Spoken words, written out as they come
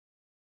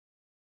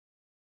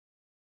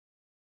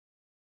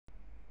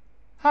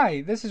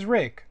Hi, this is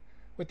Rick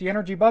with the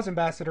Energy Buzz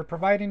Ambassador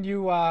providing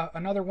you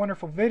another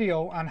wonderful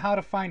video on how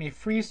to find a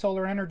free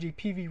solar energy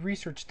PV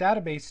research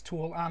database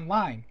tool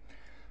online.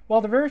 Well,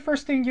 the very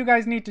first thing you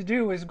guys need to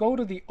do is go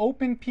to the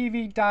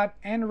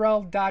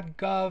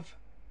openpv.nrel.gov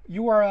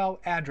URL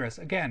address.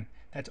 Again,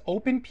 that's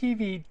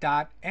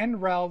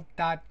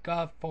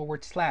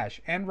openpv.nrel.gov/.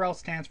 NREL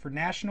stands for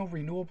National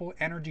Renewable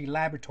Energy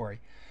Laboratory.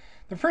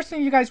 The first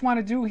thing you guys want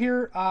to do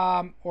here,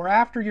 or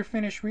after you're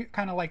finished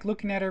kind of like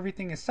looking at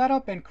everything, is set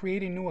up and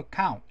create a new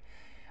account.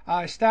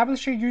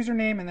 Establish a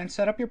username and then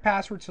set up your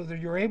password so that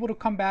you're able to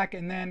come back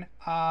and then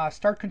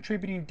start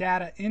contributing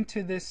data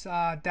into this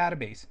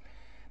database.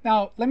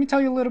 Now, let me tell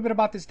you a little bit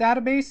about this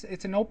database.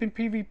 It's an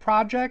OpenPV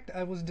project.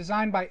 It was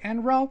designed by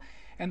NREL,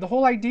 and the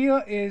whole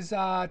idea is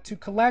to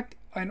collect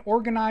and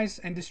organize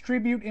and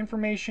distribute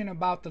information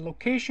about the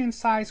location,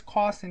 size,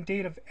 cost, and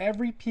date of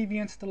every PV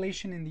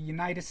installation in the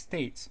United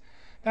States.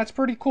 That's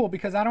pretty cool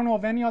because I don't know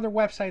of any other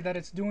website that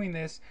it's doing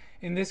this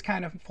in this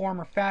kind of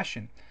form or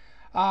fashion.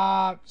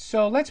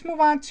 So let's move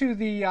on to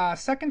the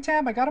second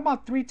tab. I got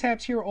about 3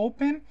 tabs here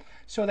open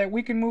so that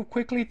we can move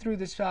quickly through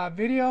this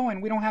video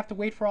and we don't have to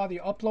wait for all the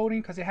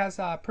uploading, because it has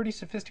pretty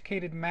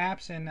sophisticated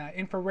maps and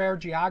infrared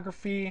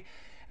geography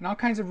and all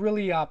kinds of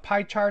really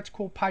pie charts,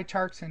 cool pie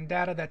charts and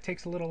data that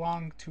takes a little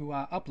long to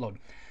upload.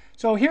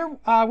 So here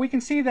we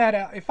can see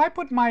that if I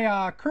put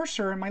my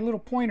cursor and my little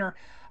pointer,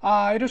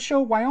 it'll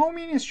show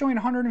Wyoming is showing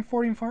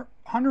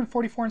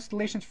 144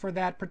 installations for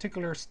that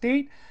particular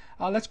state.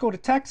 Let's go to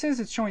Texas,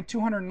 it's showing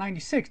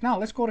 296. Now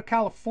let's go to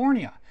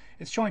California.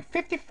 It's showing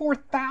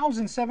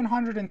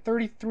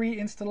 54,733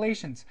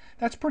 installations.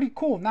 That's pretty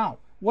cool. Now,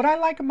 what I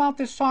like about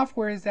this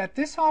software is that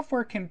this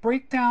software can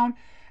break down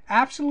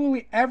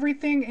absolutely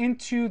everything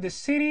into the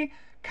city,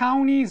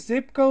 county,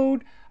 zip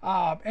code,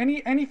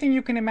 anything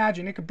you can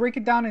imagine. It could break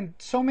it down in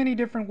so many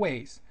different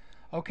ways.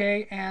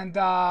 Okay, and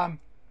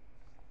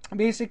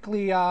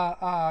basically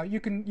you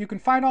can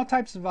find all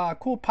types of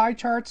cool pie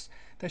charts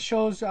that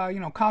shows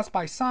cost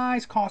by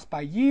size, cost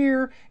by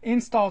year,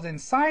 installs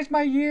and size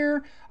by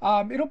year.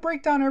 It'll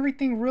break down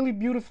everything really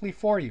beautifully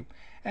for you.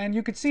 And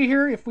you can see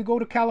here, if we go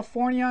to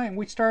California and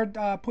we start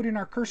putting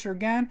our cursor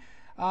again,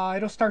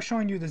 it'll start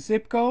showing you the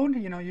zip code.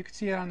 You can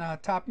see it on the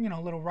top,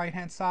 little right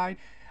hand side.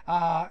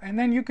 And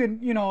then you could,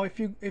 if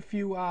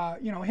you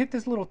hit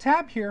this little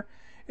tab here,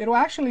 it'll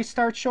actually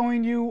start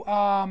showing you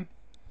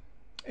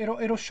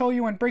it'll show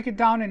you and break it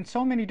down in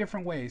so many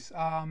different ways.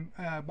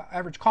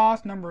 Average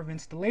cost, number of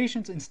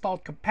installations,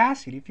 installed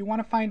capacity. If you want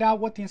to find out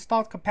what the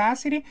installed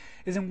capacity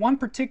is in one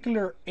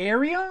particular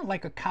area,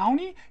 like a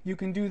county, you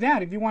can do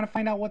that. If you want to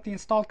find out what the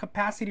installed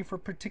capacity for a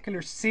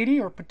particular city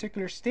or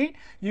particular state,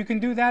 you can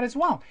do that as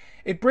well.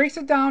 It breaks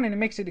it down and it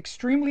makes it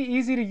extremely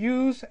easy to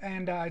use,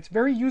 and it's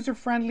very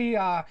user-friendly,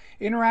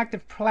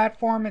 interactive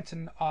platform. It's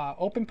an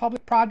open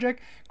public project,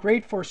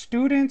 great for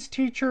students,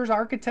 teachers,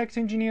 architects,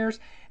 engineers,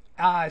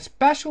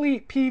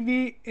 especially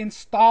PV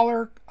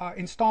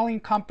installing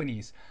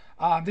companies.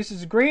 This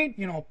is great.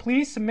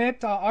 Please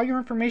submit all your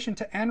information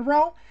to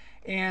NREL,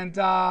 and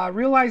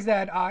realize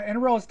that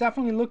NREL is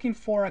definitely looking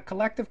for a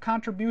collective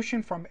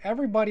contribution from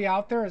everybody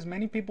out there, as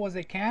many people as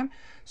they can,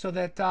 so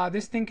that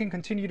this thing can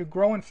continue to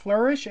grow and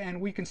flourish, and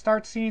we can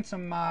start seeing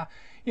some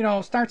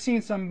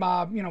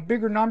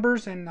bigger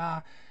numbers.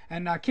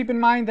 And keep in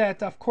mind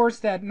that, of course,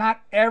 that not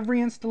every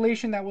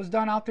installation that was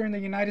done out there in the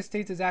United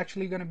States is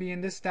actually going to be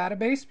in this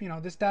database.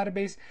 This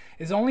database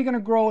is only going to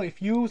grow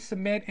if you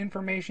submit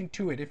information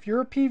to it. If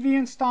you're a PV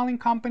installing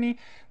company,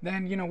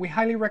 then we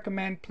highly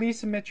recommend, please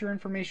submit your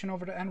information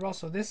over to NREL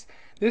so this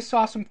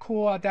awesome,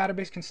 cool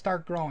database can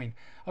start growing.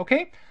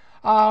 Okay.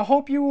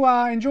 Hope you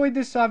enjoyed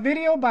this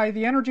video by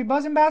the Energy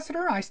Buzz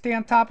Ambassador. I stay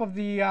on top of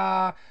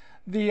the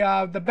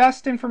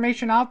best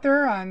information out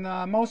there and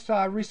the most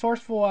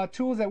resourceful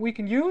tools that we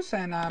can use,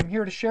 and I'm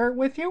here to share it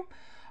with you.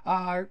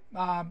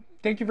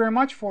 Thank you very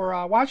much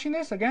for watching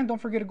this. Again,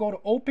 don't forget to go to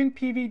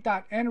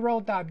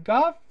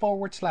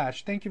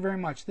openpv.nrel.gov/. Thank you very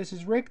much. This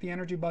is Rick, the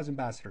Energy Buzz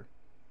Ambassador.